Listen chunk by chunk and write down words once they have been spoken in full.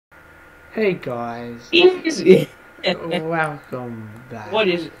Hey guys, Easy. welcome back. What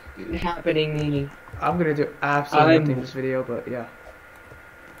is happening? I'm gonna do absolutely nothing in I'm this video, but yeah.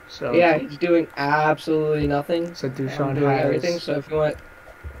 So yeah, he's doing absolutely nothing. so I'm Dushan doing has everything. So if you want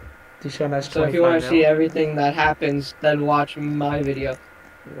to 25 see mil. everything that happens, then watch my video.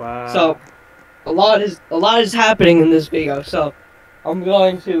 Wow. So a lot is happening in this video. So I'm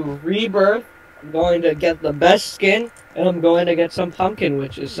going to rebirth. I'm going to get the best skin, and I'm going to get some pumpkin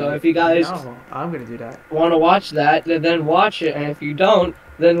witches. So if you guys No, I'm gonna do that. want to watch that, then watch it. And if you don't,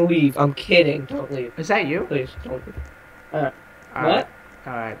 then leave. I'm kidding. Don't leave. Is that you? Please don't leave. Alright. Alright.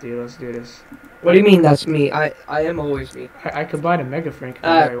 Alright, dude, let's do this. What do you mean that's me? I am always me. I could buy the Mega Frank if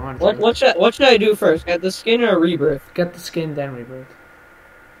I really wanted to. What should I do first? Get the skin or rebirth? Get the skin, then rebirth.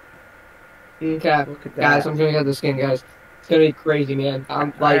 Okay, Look at that. guys, I'm gonna get the skin, guys. It's gonna be crazy, man.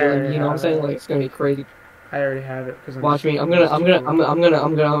 I'm like, you know what I'm saying? Like, it's gonna be crazy. I already have it because Watch me. I'm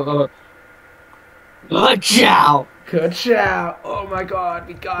gonna. Good job. Good job. Oh my God,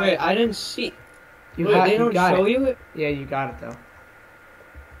 we got Wait, it. I didn't see. You Wait, got, they you don't got show it. you it. Yeah, you got it though.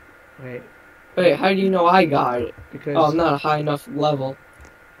 Wait, how do you know I got it? Because Oh, I'm not a high enough level.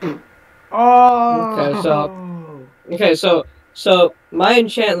 Oh. Okay, so my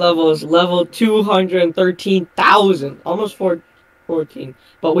enchant level is level 213,000, almost 14.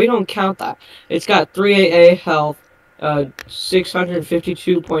 But we don't count that. It's got 3 AA health,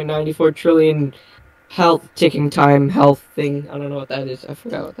 652.94 trillion health ticking time health thing. I don't know what that is. I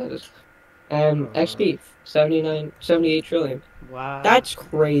forgot what that is. And XP 78 trillion. Wow. That's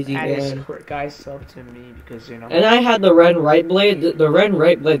crazy, That man. guys sub to me because you know. And I had the red right blade. The red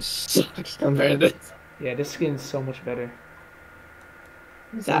right blade sucks compared to this. Yeah, this skin's so much better.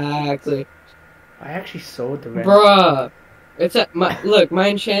 Exactly. I actually sold the red. Bruh. It's at my my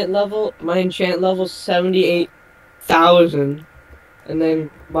enchant level 78,000, and then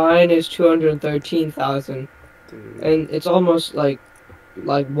mine is 213,000, and it's almost like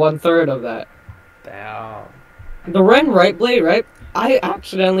 1/3 of that. Damn. The red right blade, right? I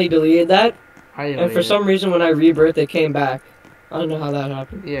accidentally deleted that, and for some reason when I rebirthed it came back. I don't know how that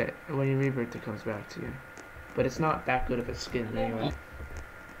happened. Yeah, when you rebirth it comes back to you, but it's not that good of a skin anyway.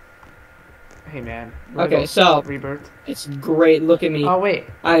 Hey man. Okay, so rebirth. it's great. Look at me. Oh wait.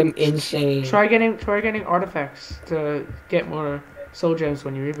 I'm insane. Try getting artifacts to get more soul gems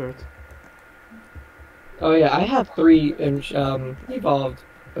when you rebirth. Oh yeah, I have 3 evolved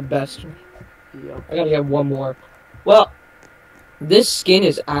best. Yep. I gotta get one more. Well, this skin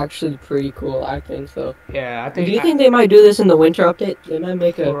is actually pretty cool. I think so. Yeah, I think. Do you think they might do this in the winter update? They might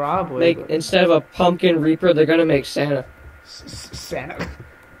make probably instead of a pumpkin reaper, they're gonna make Santa. Santa.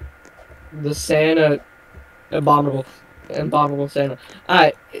 The Santa, abominable Santa.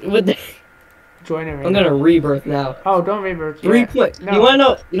 Alright, Join it. I'm gonna rebirth now. Oh, don't rebirth. 3 points. No. You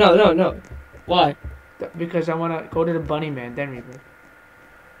wanna know? No. Why? Because I wanna go to the bunny man, then rebirth.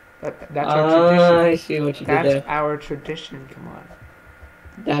 That's our tradition. I see what you did there. That's our tradition. Come on.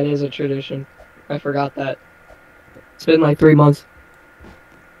 That is a tradition. I forgot that. It's been like 3 months.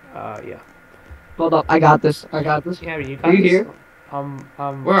 Yeah. Hold up, I got this. Yeah, but you got Are you this. here?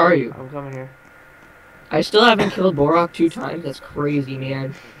 Where are you? I'm coming here. I still haven't killed Borok 2 times. That's crazy,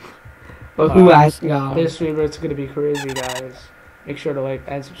 man. But who asked God? This rebirth's gonna be crazy, guys. Make sure to like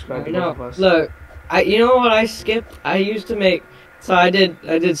and subscribe to both of us. Look, you know what I skipped? I used to make. So I did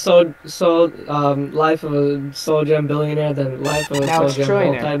soul life of a soul gem billionaire, then life of a Now soul it's gem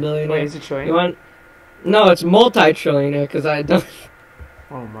trillionaire. multi-billionaire. Wait, is it trillionaire? You want? No, it's multi-trillionaire because I don't.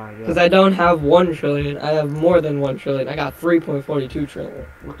 Oh my god. Because I don't have 1 trillion. I have more than 1 trillion. I got 3.42 trillion.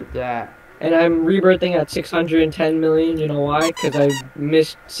 Look at that. And I'm rebirthing at 610 million. You know why? Because I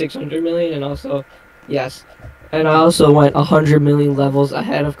missed 600 million, and also, yes, and I also went 100 million levels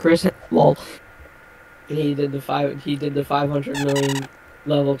ahead of Chris. Lol. He did the 500 million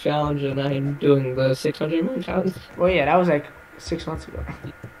level challenge, and I'm doing the 600 million challenge. Well, yeah, that was like 6 months ago.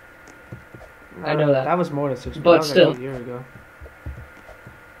 I know that. That was more than 6 months. But that was still. like a year ago.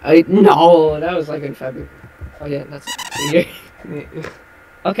 No, that was like in February. Oh yeah, that's a year.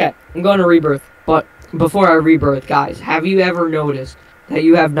 Okay, I'm going to rebirth. But before I rebirth, guys, have you ever noticed that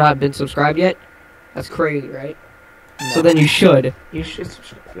you have not been subscribed yet? That's crazy, right? No. So then you should. You should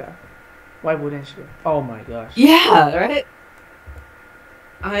subscribe. Yeah. Why wouldn't you? Oh my gosh. Yeah, right?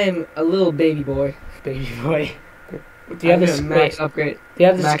 I am a little baby boy. Baby boy. Do you have the max upgrade? Do you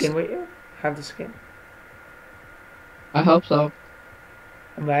have the Max. skin with you? Have the skin? I hope so.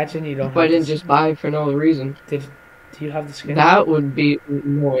 Imagine you don't If I have didn't the just buy it for no reason. Do you have the skin? That would be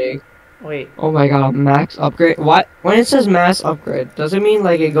annoying. Wait. Oh my god, max upgrade? What? When it says max upgrade, does it mean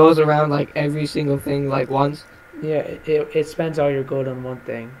like it goes around like every single thing like once? Yeah, it spends all your gold on one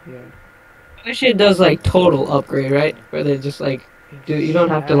thing. Yeah. wish it does like total upgrade, right? Where they just like you don't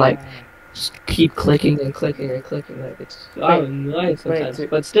have to like just keep clicking and clicking and clicking. Like it's so annoying sometimes.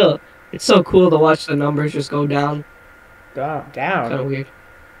 But still, it's so cool to watch the numbers just go down. Down. Kind of weird.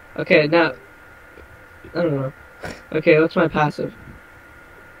 Okay, now I don't know. Okay, what's my passive?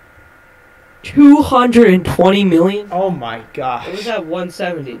 220 million. Oh my gosh. It was at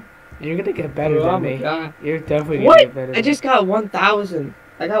 170. You're gonna get better than me. God. You're definitely gonna get better. I just got 1,000.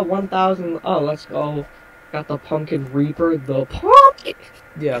 I got 1,000. Oh, let's go. Got the pumpkin reaper. The pumpkin.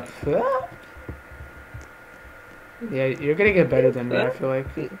 Yeah. Yeah, you're gonna get better than me. I feel like,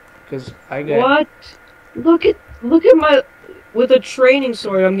 because I get. What? Look at my. With a training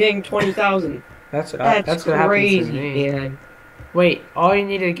sword, I'm getting 20,000. That's what happens to me. Man. Wait, all you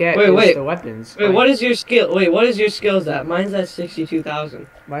need to get is the weapons. Wait, what is your skill? Wait, what is your skills at? Mine's at 62,000.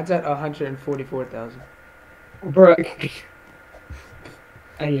 Mine's at 144,000. Bruh.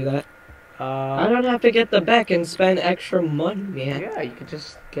 I knew that. I I don't have to get the back and spend extra money, man. Yeah, you could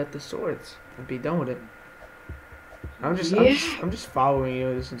just get the swords and be done with it. I'm just following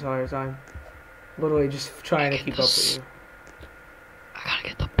you this entire time. Literally just trying to keep up with you. I gotta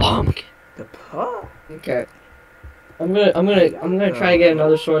get the pumpkin. The pup? Okay. I'm gonna try to get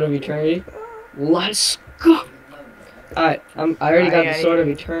another sword of eternity. Let's go. Alright, I already got the sword of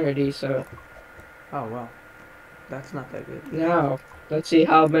eternity, so. Oh well, that's not that good. Now, let's see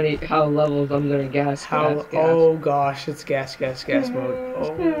how levels I'm gonna gas. Oh gosh, it's gas mode.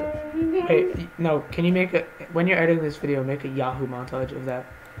 Oh. Hey, no, can you when you're editing this video, make a Yahoo montage of that?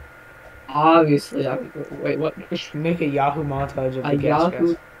 Obviously, wait, what? Make a Yahoo montage of the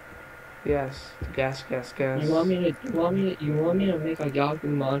gas. Yes, gas. You want me to make a Yahoo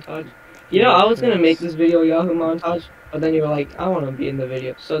montage? You know, I was gonna make this video a Yahoo montage, but then you were like, I want to be in the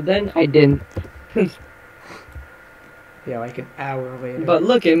video, so then I didn't. Yeah, like an hour later. But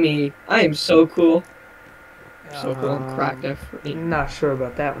look at me, I am so cool. So cool, I'm cracked at free. Not sure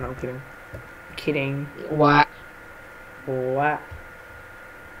about that one. I'm kidding. What?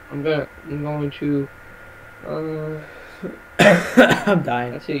 I'm going to. I'm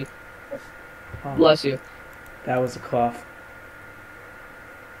dying. Let's see. Oh, Bless you. That was a cough.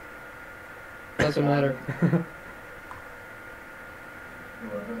 Doesn't matter.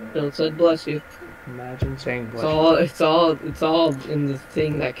 Bill said bless you. Imagine saying bless It's all in the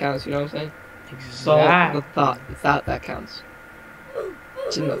thing that counts, you know what I'm saying? It's all the thought that counts.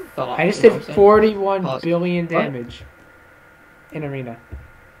 It's in the thought. I just did 41 billion damage in arena.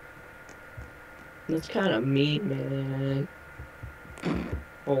 That's kind of mean, man.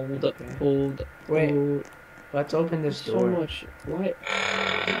 Hold up. Wait, let's open this door. So much. What?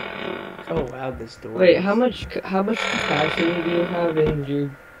 Oh wow, this door. Wait, how much capacity do you have in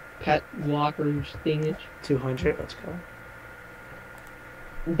your pet lockers thingy? 200. Let's go.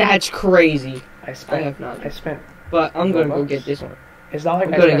 That's crazy. I spent. But I'm gonna go get this one. It's not like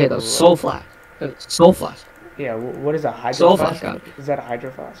I'm gonna get the soul flask. Soul flask. Yeah. What is a hydro soul flask? God. Is that a hydro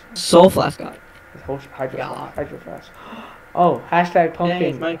flask? Soul flask God. Hydro flask. Oh, hashtag pumpkin.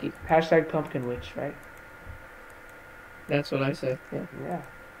 Hey, Mikey. Hashtag pumpkin witch, right? That's what I said. Yeah. Yeah.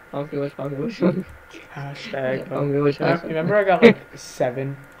 Pumpkin witch. Hashtag pumpkin witch. Remember I got like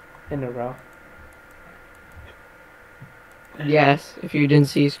 7 in a row. Yes. If you didn't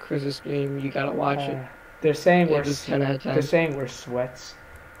see Chris's stream, you gotta watch it. They're saying we're 10 out of 10. They're saying we're sweats,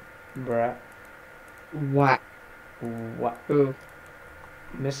 bruh. What? Who?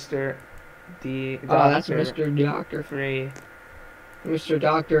 Mr. D. Oh, that's Mr. Doctor. Free. Mr.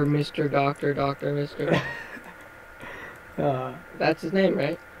 Doctor, Mr. That's his name,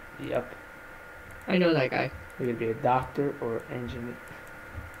 right? Yep. I know that guy. He could be a doctor or engineer.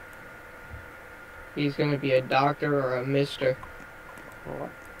 He's gonna be a doctor or a mister.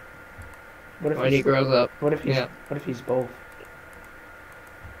 What if when he grows up? What if he's both?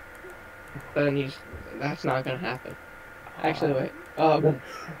 Then that's not gonna happen. Actually, wait.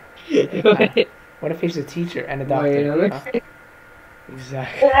 What if he's a teacher and a doctor? Wait,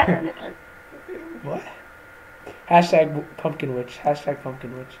 Exactly. What? Hashtag pumpkin witch. Hashtag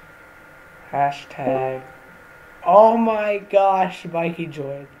pumpkin witch. Hashtag. Oh my gosh, Mikey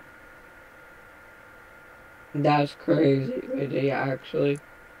joined. That's crazy. Wait, did he actually?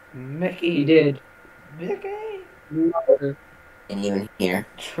 Mickey. He did. Mickey. Didn't even hear.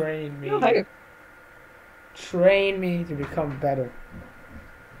 Train me. No, Train me to become better.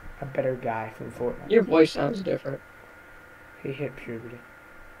 A better guy from Fortnite. your voice sounds different. He hit puberty.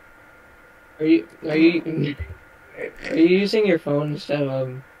 Are you using your phone instead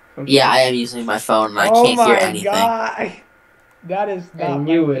of computer? Yeah, I am using my phone and I can't hear anything. Oh my god! That is not I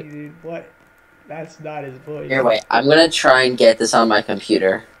knew Mikey, it. dude. What? That's not his voice. Here, wait. I'm gonna try and get this on my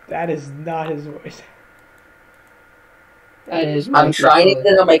computer. That is not his voice. That is. I'm trying to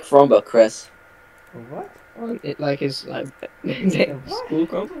get on my Chromebook, Chris. What? It like his What? school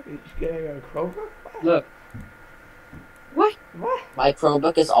Chromebook. You getting a Chromebook? Look. What? What? My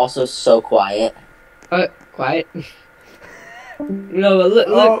Chromebook is also so quiet. Quiet. No, but look,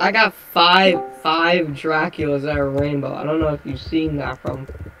 Oh. I got five Draculas that are rainbow. I don't know if you've seen that from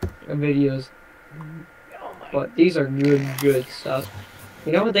videos, Oh my. but these are good stuff.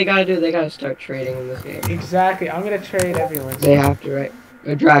 You know what they gotta do? They gotta start trading in this game. Exactly. I'm gonna trade everyone. They have to, right?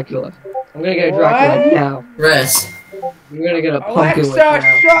 A Dracula. I'm gonna get a Dracula What? now. Chris. I'm gonna get a pumpkin Alexa, witch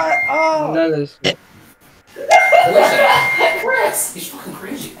now. shut up! None of this. Chris, he's fucking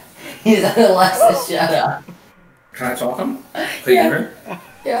crazy. He's Alexa, shut up. Can I talk him? Can you hear me?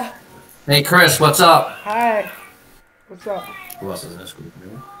 Yeah. Hey Chris, what's up? Hi. What's up? Who else is in this group?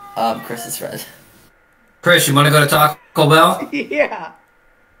 Chris's friend. Chris, you want to go to Taco Bell? Yeah.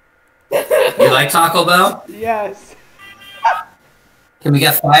 You like Taco Bell? Yes. Can we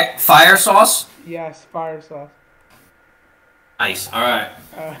get fire sauce? Yes. Fire sauce. Nice. All right.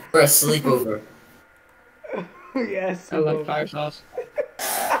 For a sleepover. Yes. I like fire sauce.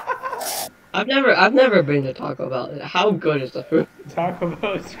 I've never been to Taco Bell. How good is the food? Taco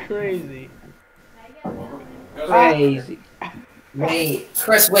Bell is crazy. Crazy. Wait,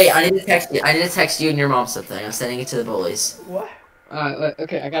 Chris, wait, I need to text you. I need to text you and your mom something. I'm sending it to the bullies. What? Alright,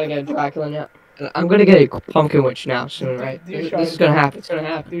 okay, I gotta get a Dracula now. I'm gonna get a pumpkin witch now soon, right? This is gonna happen. It's gonna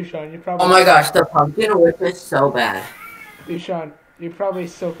happen. Dushan, you're probably. Oh my gosh, the pumpkin whip is so bad. Dushan, you're probably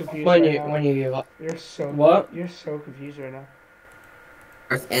so confused When right you now. when you give up. You're so. What? You're so confused right now.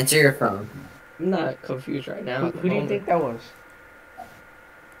 Answer your phone. I'm not confused right now. Who do you think that was?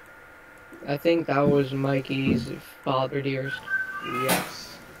 I think that was Mikey's father dearest.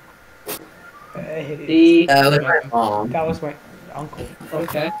 Yes. The That was my mom. That was my uncle.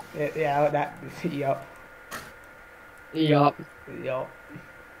 okay. Yeah, that. Yup. Yup. Yup.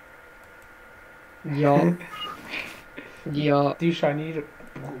 Yup. Yup. Dushan, you need to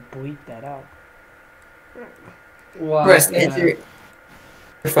bleep that out. Wow. Chris, yeah. answer your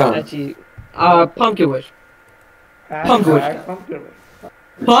phone. Actually, pumpkin witch. Pumpkin witch. Pumpkin witch.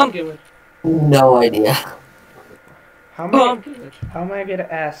 Pumpkin witch. No idea. How am I? Pumpkin witch. How am I gonna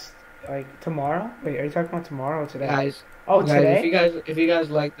ask? Like tomorrow? Wait, are you talking about tomorrow or today? Guys, Oh, guys, today? if you guys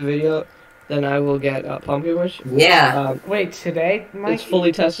like the video, then I will get pumpkin witch. Yeah. Wait, today, Mikey? It's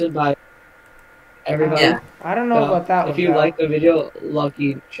fully tested by everybody. Yeah. I don't know about that one. If you though. like the video,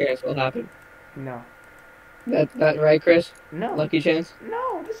 lucky chance will happen. No. That right, Chris? No. Lucky chance,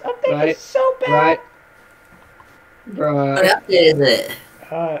 No, this update Right. is so bad. right? What Bruh. update is it?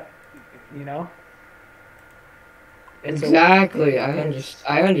 You know? Exactly.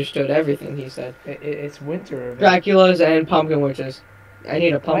 I understood everything he said. It's winter. Draculas and pumpkin witches. I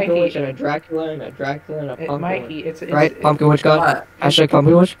need a pumpkin Mikey. witch and a Dracula and a Dracula and a pumpkin Mikey, witch. it's Right? Pumpkin witch god? What? Hashtag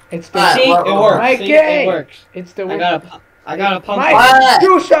pumpkin witch? It's What? the See? What? It works. Mikey! See? It works. it's the I winter. got a pumpkin. What?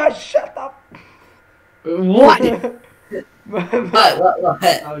 You shut up. What? What?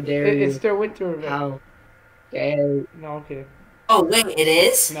 How dare you? It's their winter event. How dare No, I'm kidding. Oh, wait, it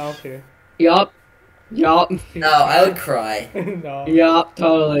is? No, I'm kidding. Yup. Yup. No, I would cry. No. Yup,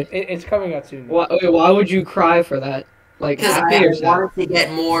 totally. It's coming out soon. Why would you cry for that? Like, Because happy I or sad? wanted to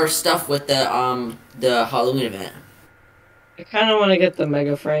get more stuff with the Halloween event. I kind of want to get the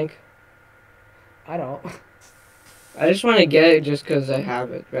Mega Frank. I don't. I just want to get it just because I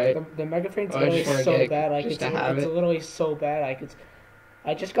have it, right? The Mega Frame's I literally just wanna so get it bad. Like just it's to have it. literally so bad. Like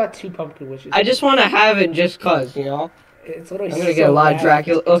I just got 2 pumpkin wishes. I just want to have it just cause, you know? It's literally. I'm gonna so get a lot of bad.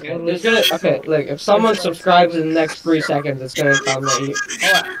 Dracula. It's Okay, literally there's gonna. so Okay, look. If someone subscribes in the next 3 seconds, it's gonna come at you.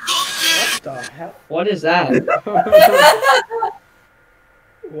 What the hell? What is that?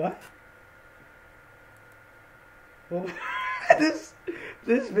 What? Well, this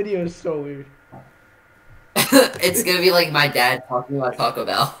video is so weird. It's gonna be like my dad talking about Taco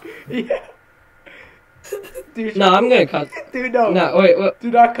Bell. Yeah. Dude, No, I'm gonna cut. Dude, no. No, wait. What? Do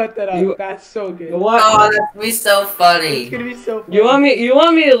not cut that out. You- That's so good. What? Oh, that's gonna be so It's funny. gonna be so funny. You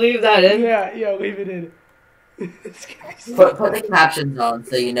want me to leave that in? Yeah, leave it in. It's gonna be so Put the captions on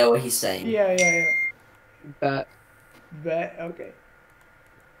so you know what he's saying. Yeah. Bet. Bet, okay.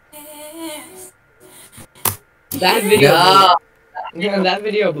 That video. No, Yeah, that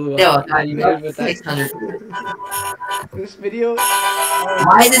video blew up. no, That you did with that. 600. This video.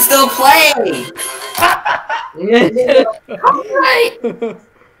 Why is it still playing? Right.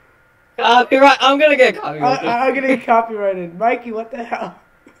 Copyright. I'm gonna get copyrighted. I'm gonna get copyrighted. Mikey, what the hell?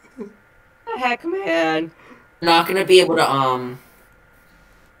 Heck, man. Not gonna be able to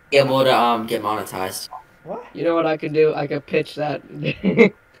get monetized. What? You know what I could do? I could pitch that.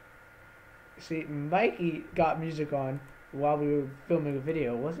 See, Mikey got music on while we were filming a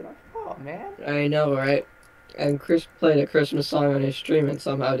video. It wasn't our fault, man. I know, right? And Chris played a Christmas song on his stream and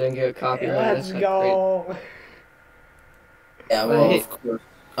somehow didn't get a copyright. Let's That's go. Yeah, well, Right.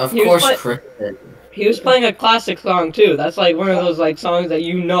 of He was course, Chris did. He was playing a classic song too. That's like one of those like songs that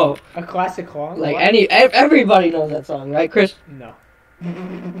you know. A classic song? Like What? everybody knows that song, right, Chris? No.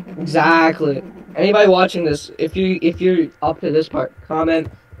 Exactly. Anybody watching this, if you're up to this part, comment.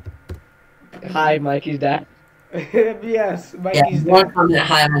 Hi, Mikey's dad. Yes, Yeah, Mikey's one dad. comment.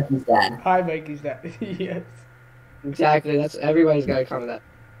 Hi, Mikey's dad. Hi, Mikey's dad. Yes. Exactly. That's everybody's got to comment that.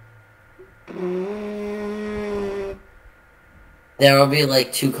 There will be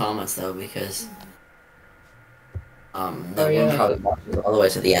like 2 comments though because no one probably watches all the way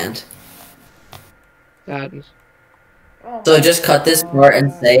to the end. Sadness. So just cut this part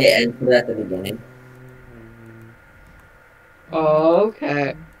and say it and put it at the beginning.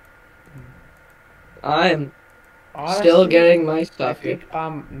 Okay. I'm Honestly, still getting my I stuff here. think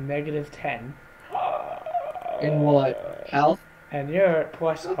I'm -10. In what? Health? And you're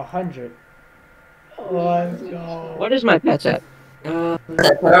plus 100. Let's go. What is my pets at? I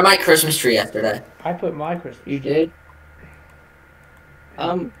put on my Christmas tree yesterday. I put my Christmas. You did?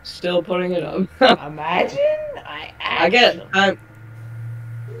 I'm still putting it up. Imagine I'm.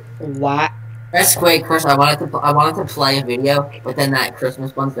 What? That's great, Chris. I wanted to play a video, but then that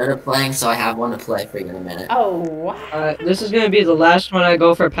Christmas one started playing, so I have one to play for you in a minute. Oh wow. This is gonna be the last one I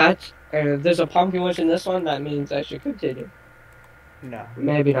go for pets. And if there's a pumpkin wish in this one, that means I should continue. No.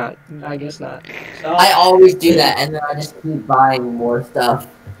 Maybe not. I guess not. So, I always do that, and then I just keep buying more stuff.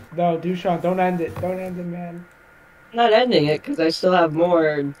 No, Dushan, don't end it. Don't end it, man. I'm not ending it because I still have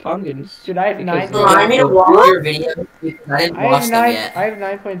more pumpkins. Dude, I have Because 9. So I need to watch your videos because I didn't watch them yet. I have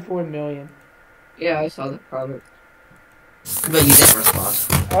 9.4 million. Yeah, I saw the comment. But you didn't respond.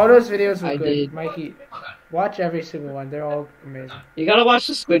 All those videos were I good. did. Mikey, watch every single one. They're all amazing. You gotta watch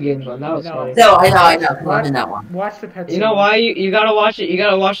the Squid Games one. That was No. funny. No, I know. I'm in that one. Watch the pet. You know why you gotta watch it? You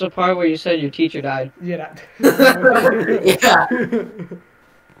gotta watch the part where you said your teacher died. Yeah. Yeah.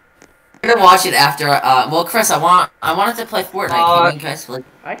 I'm gonna watch it after. Well, Chris, I wanted to play Fortnite. Can you guys play?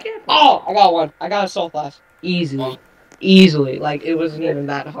 I can't. Oh, I got one. I got a soul flash. Easily. Like it wasn't even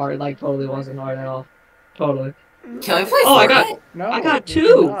that hard. Like totally wasn't hard at all. Totally. Can we play Oh, I Fortnite? No, I got you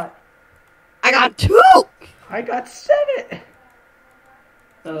 2. cannot. I got 2. I got 7.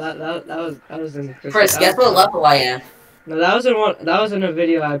 No, that was in the Chris, guess what level I am? No, that was in one. That was in a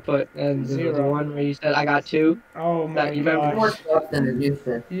video I put, and the 0. one where you said I got 2. Oh my You remember More gosh. stuff than the new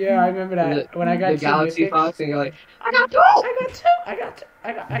shit. Yeah, I remember that. When I got the 2 Galaxy mythics. Fox, and you're like, I got 2. I got 2. I got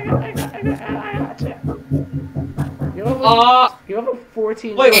 2. You have a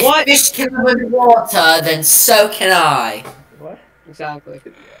 14. Wait, If what? fish can live in water, then so can I. What? Exactly.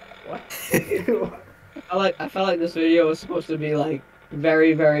 What? I felt like this video was supposed to be like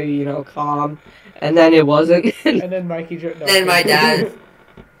very, very, calm, and then it wasn't. And then Mikey no. Then my dad.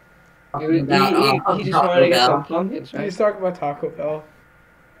 He just wanted to get some pumpkins, He's right? talking about Taco Bell.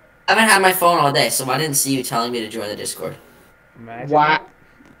 I haven't had my phone all day, so I didn't see you telling me to join the Discord. Imagine. What?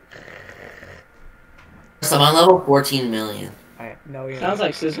 So I'm on level 14 million. No, you're Sounds not.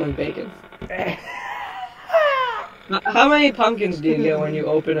 like sizzling bacon. How many pumpkins do you get when you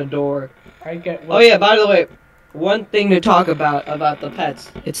open a door? I get. Oh yeah, by the way, one thing to talk about the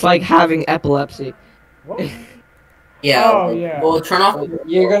pets. It's like having epilepsy. What? Yeah. Oh, yeah. Well, turn off.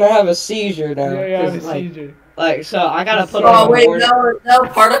 You're gonna have a seizure now. Yeah, yeah, 'cause, the like, seizure. so I gotta put Oh on a wait, warning. no,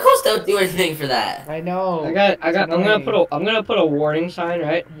 particles don't do anything for that. I know. I'm gonna put a warning sign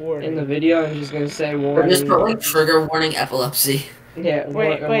right in the video. I'm just gonna say Or warning. just put like trigger warning epilepsy. Yeah.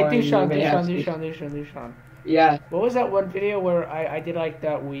 Wait, warning, you may have- Dushan. Yeah. What was that one video where I did like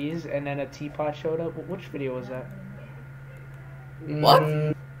that wheeze and then a teapot showed up? Which video was that? What?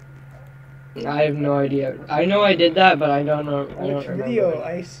 I have no idea. I know I did that, but I don't know. I Which don't video? remember.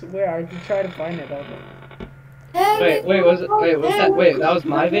 I swear, I can try to find it. Wait, that was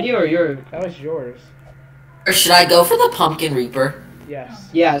my video or your? That was yours. Or should I go for the pumpkin reaper? Yes.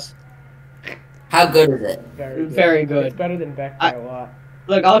 Yes. How good is it? Very good. Very good. It's better than Beck by a lot.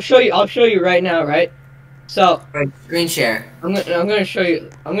 Look, I'll show you right now, right? So Screen share. I'm gonna show you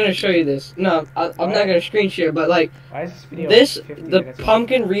this. No, I'm not gonna screen share, but like Why is this video? this, like 50 the minutes long?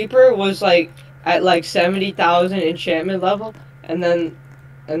 Pumpkin Reaper was like at like 70,000 enchantment level, and then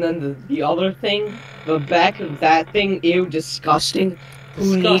the other thing, the back of that thing, ew, disgusting.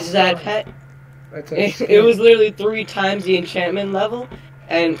 Who needs that pet? That's a It was literally 3 times the enchantment level,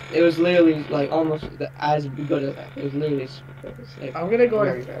 and it was literally like almost as good as that. It was literally. Like, I'm gonna go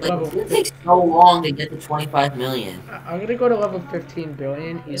very, to very level. It takes so long to get to 25 million. I'm gonna go to level 15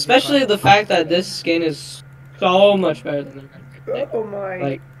 billion. easy Especially class. the fact that this skin is so much better than the regular. Oh my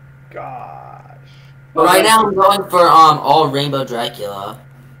Like, gosh. But right now I'm going for all Rainbow Dracula.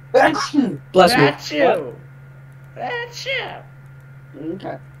 bless me. That's What? you. That's you.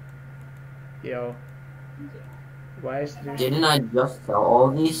 Okay. Yo. Why is there? Didn't I just sell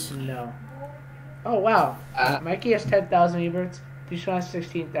all these? No. Oh wow. Uh, Mikey has 10,000 Eberts. Dishon has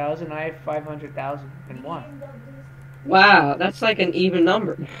 16,000. I have 500,001. Wow, that's like an even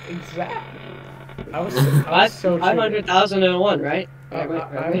number. Exactly. I was so triggered. 500,001, right? I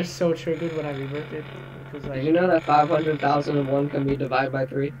Right. was so triggered when I rebirthed. Because like Did you know that 500,001 can be divided by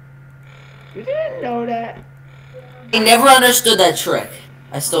 3? you didn't know that. I never understood that trick.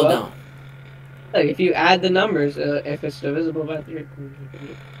 I still What? don't. Like, if you add the numbers, if it's divisible by 3.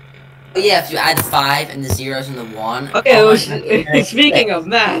 But yeah, if you add 5 and the zeros and the 1. Okay, oh speaking of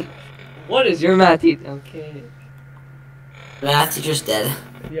math, what is your math teacher? Okay. Math teacher's dead.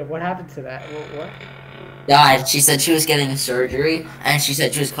 Yeah, what happened to that? What? Died. She said she was getting a surgery, and she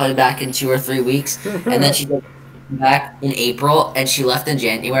said she was coming back in 2 or 3 weeks, and then she came back in April, and she left in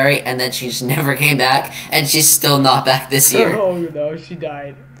January, and then she just never came back, and she's still not back this year. Oh no, she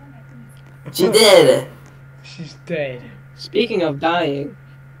died. She did. She's dead. Speaking of dying,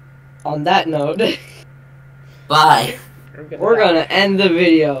 on that note, Bye. we're gonna end the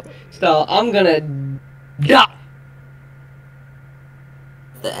video. So I'm gonna die.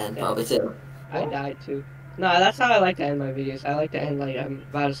 The end, probably too. I died too. No, that's how I like to end my videos. I like to end like I'm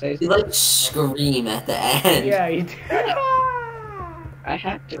about to say You something. like scream at the end. Yeah, you did. I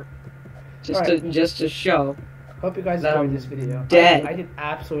have to. Alright. Just to show. Hope you guys That enjoyed I'm this video. dead. I did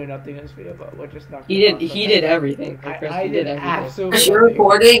absolutely nothing in this video, but we're just not. He did everything. Chris, I he did everything. absolutely. Chris, you're nothing.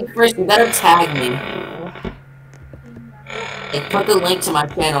 recording? Chris, you gotta tag me. Like, put the link to my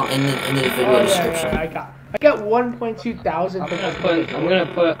channel in the video Oh, description. yeah, I got 1.2 thousand. I'm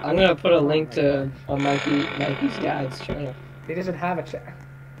gonna put a link to Mikey's dad's channel. He doesn't have a chat.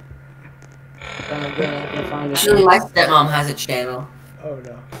 I'm gonna find Actually, my stepmom has a channel. Oh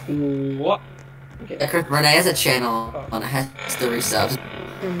no. it. What? Yeah, Chris, Renee has a channel, and it has 3 subs.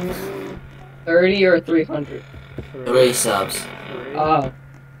 30 or 300? 3 subs. Oh,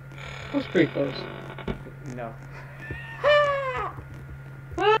 that's pretty close. No.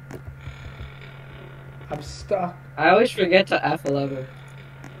 I'm stuck. I always forget to F11.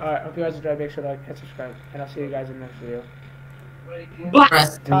 Alright, hope you guys enjoyed. Make sure to like and subscribe. And I'll see you guys in the next video.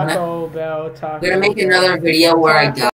 Chris, Taco Bell, Taco I'm gonna make Bell. another video where I die.